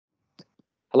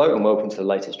Hello and welcome to the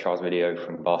latest trials video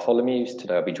from Bartholomews.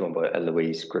 Today I'll be joined by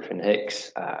Eloise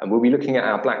Griffin-Hicks and we'll be looking at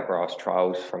our blackgrass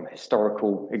trials from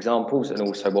historical examples and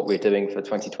also what we're doing for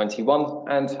 2021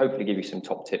 and hopefully give you some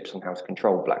top tips on how to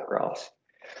control blackgrass.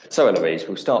 So Eloise,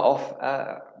 we'll start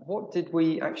off. What did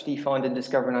we actually find and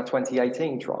discover in our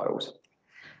 2018 trials?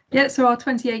 Yeah, so our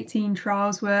 2018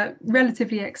 trials were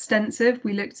relatively extensive.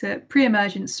 We looked at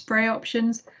pre-emergent spray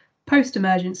options,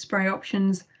 post-emergent spray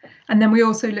options, and then we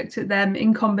also looked at them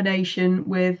in combination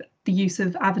with the use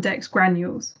of Avadex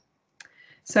granules.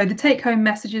 So the take-home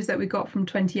messages that we got from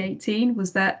 2018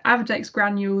 was that Avadex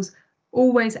granules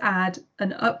always add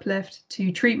an uplift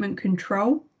to treatment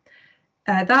control.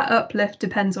 That uplift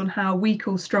depends on how weak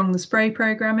or strong the spray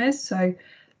program is. So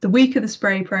the weaker the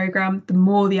spray program, the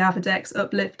more the Avadex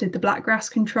uplifted the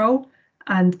blackgrass control,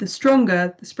 and the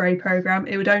stronger the spray program,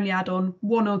 it would only add on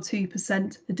 1 or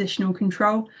 2% additional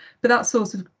control. But that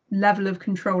sort of level of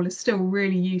control is still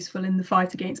really useful in the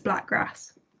fight against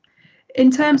blackgrass. In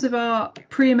terms of our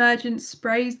pre-emergent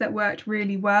sprays that worked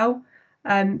really well,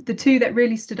 the two that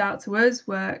really stood out to us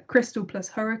were Crystal plus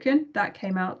Hurricane. That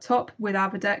came out top with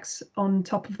Avadex on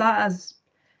top of that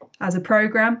as a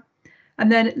program.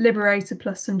 And then Liberator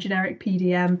plus some generic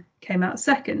PDM came out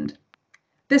second.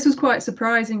 This was quite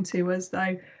surprising to us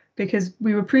though, because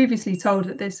we were previously told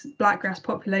that this blackgrass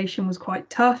population was quite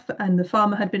tough and the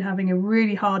farmer had been having a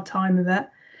really hard time of it.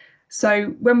 So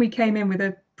when we came in with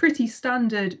a pretty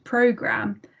standard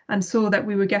program and saw that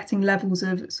we were getting levels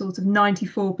of sort of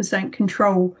 94%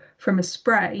 control from a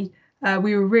spray,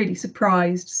 we were really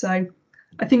surprised. So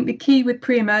I think the key with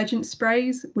pre-emergent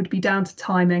sprays would be down to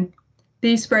timing.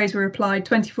 These sprays were applied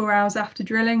 24 hours after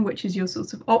drilling, which is your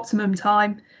sort of optimum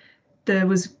time. There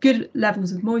was good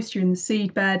levels of moisture in the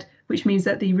seed bed, which means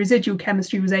that the residual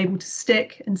chemistry was able to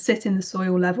stick and sit in the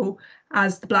soil level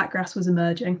as the blackgrass was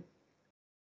emerging.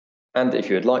 And if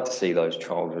you would like to see those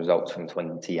trial results from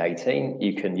 2018,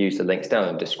 you can use the links down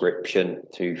in the description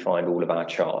to find all of our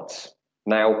charts.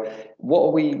 Now, what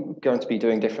are we going to be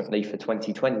doing differently for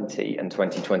 2020 and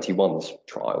 2021's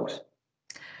trials?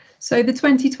 So the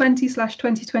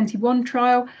 2020/2021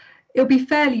 trial, it'll be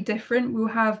fairly different. We'll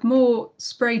have more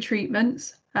spray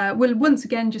treatments. We'll once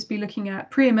again just be looking at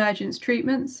pre-emergence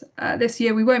treatments. This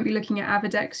year we won't be looking at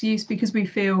Avadex use because we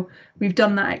feel we've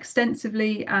done that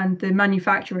extensively and the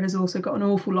manufacturer has also got an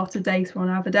awful lot of data on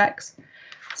Avadex.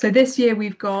 So this year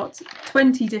we've got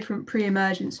 20 different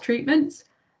pre-emergence treatments.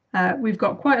 We've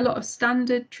got quite a lot of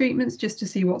standard treatments just to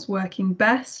see what's working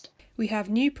best. We have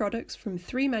new products from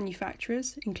 3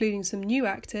 manufacturers, including some new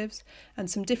actives and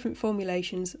some different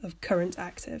formulations of current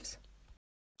actives.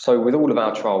 So with all of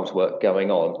our trials work going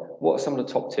on, what are some of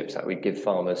the top tips that we give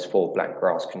farmers for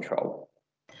blackgrass control?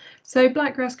 So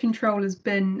blackgrass control has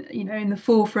been, in the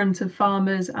forefront of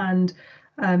farmers and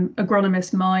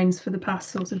agronomist minds for the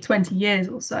past sort of 20 years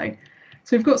or so.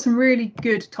 So we've got some really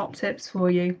good top tips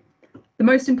for you. The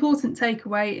most important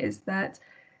takeaway is that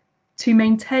to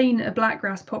maintain a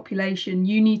blackgrass population,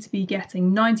 you need to be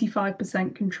getting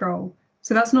 95% control.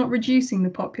 So that's not reducing the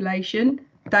population,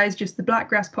 that is just the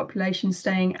blackgrass population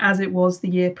staying as it was the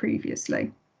year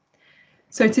previously.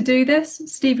 So to do this,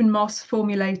 Stephen Moss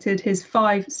formulated his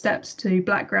 5 steps to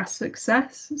blackgrass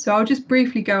success. So I'll just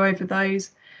briefly go over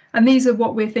those. And these are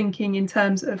what we're thinking in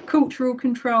terms of cultural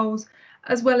controls,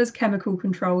 as well as chemical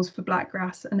controls for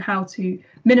blackgrass and how to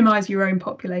minimise your own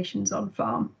populations on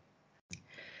farm.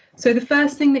 So the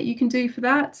first thing that you can do for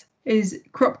that is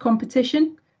crop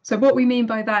competition. So what we mean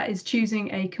by that is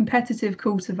choosing a competitive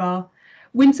cultivar.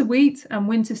 Winter wheat and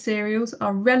winter cereals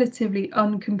are relatively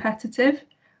uncompetitive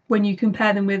when you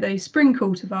compare them with a spring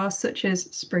cultivar such as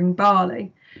spring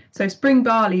barley. So spring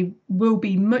barley will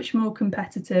be much more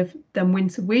competitive than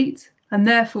winter wheat and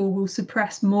therefore will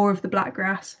suppress more of the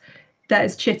blackgrass that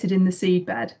is chitted in the seed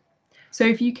bed. So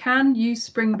if you can use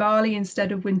spring barley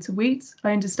instead of winter wheat,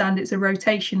 I understand it's a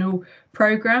rotational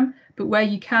program, but where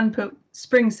you can put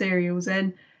spring cereals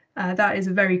in, that is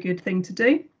a very good thing to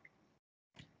do.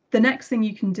 The next thing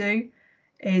you can do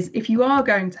is if you are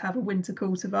going to have a winter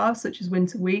cultivar, such as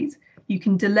winter wheat, you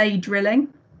can delay drilling.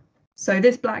 So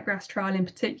this blackgrass trial in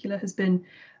particular has been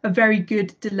a very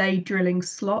good delayed drilling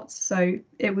slot. So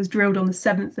it was drilled on the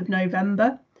 7th of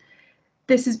November.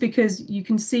 This is because you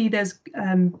can see there's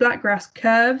blackgrass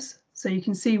curves, so you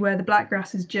can see where the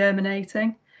blackgrass is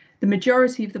germinating. The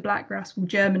majority of the blackgrass will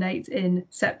germinate in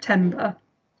September.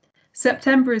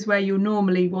 September is where you're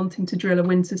normally wanting to drill a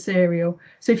winter cereal.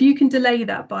 So if you can delay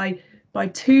that by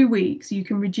 2 weeks, you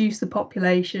can reduce the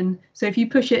population. So if you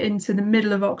push it into the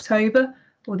middle of October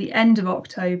or the end of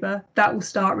October, that will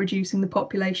start reducing the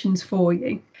populations for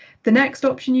you. The next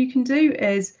option you can do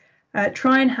is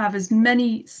Try and have as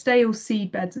many stale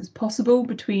seed beds as possible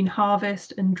between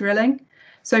harvest and drilling.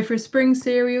 So for a spring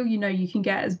cereal, you can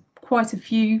get quite a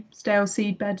few stale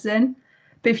seed beds in.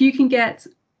 But if you can get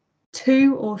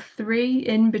 2 or 3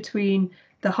 in between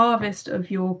the harvest of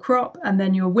your crop and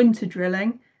then your winter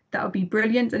drilling, that would be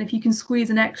brilliant. And if you can squeeze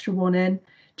an extra one in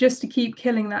just to keep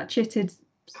killing that chitted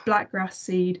blackgrass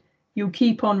seed, you'll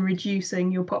keep on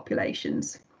reducing your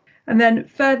populations. And then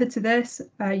further to this,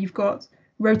 you've got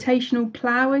rotational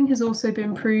ploughing has also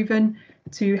been proven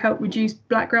to help reduce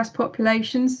blackgrass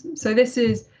populations. So this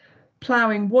is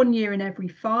ploughing 1 year in every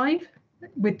 5,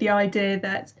 with the idea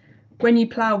that when you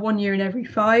plough 1 year in every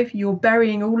 5, you're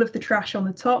burying all of the trash on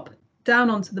the top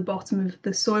down onto the bottom of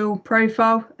the soil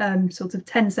profile, sort of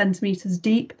 10 centimetres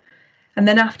deep. And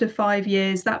then after 5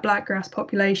 years, that blackgrass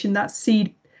population, that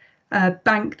seed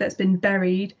bank that's been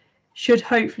buried, should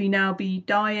hopefully now be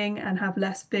dying and have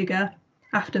less vigour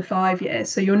after 5 years.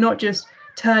 So you're not just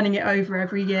turning it over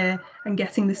every year and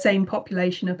getting the same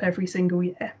population up every single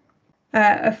year.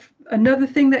 Another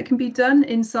thing that can be done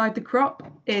inside the crop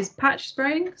is patch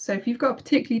spraying. So if you've got a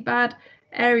particularly bad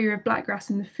area of blackgrass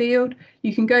in the field,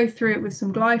 you can go through it with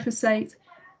some glyphosate.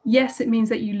 Yes, it means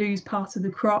that you lose part of the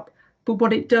crop, but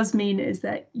what it does mean is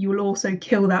that you will also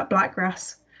kill that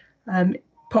blackgrass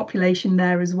population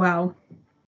there as well.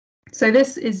 So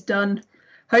this is done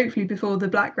hopefully before the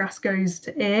blackgrass goes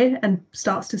to ear and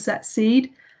starts to set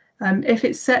seed. If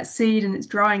it's set seed and it's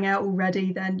drying out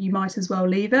already, then you might as well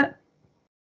leave it.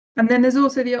 And then there's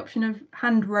also the option of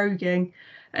hand roguing.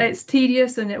 It's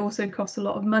tedious and it also costs a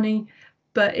lot of money,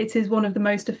 but it is one of the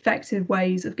most effective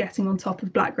ways of getting on top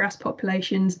of blackgrass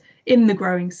populations in the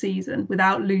growing season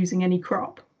without losing any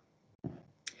crop.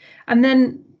 And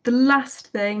then the last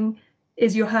thing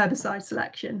is your herbicide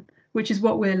selection, which is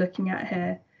what we're looking at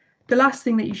here. The last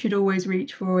thing that you should always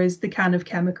reach for is the can of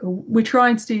chemical. We're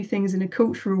trying to do things in a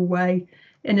cultural way,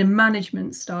 in a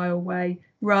management style way,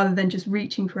 rather than just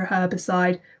reaching for a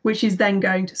herbicide, which is then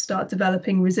going to start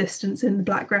developing resistance in the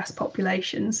blackgrass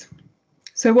populations.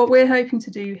 So what we're hoping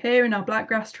to do here in our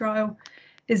blackgrass trial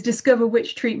is discover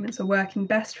which treatments are working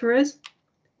best for us,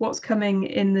 what's coming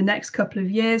in the next couple of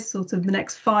years, sort of the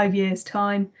next 5 years'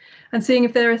 time, and seeing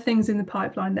if there are things in the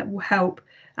pipeline that will help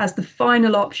as the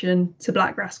final option to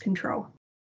blackgrass control.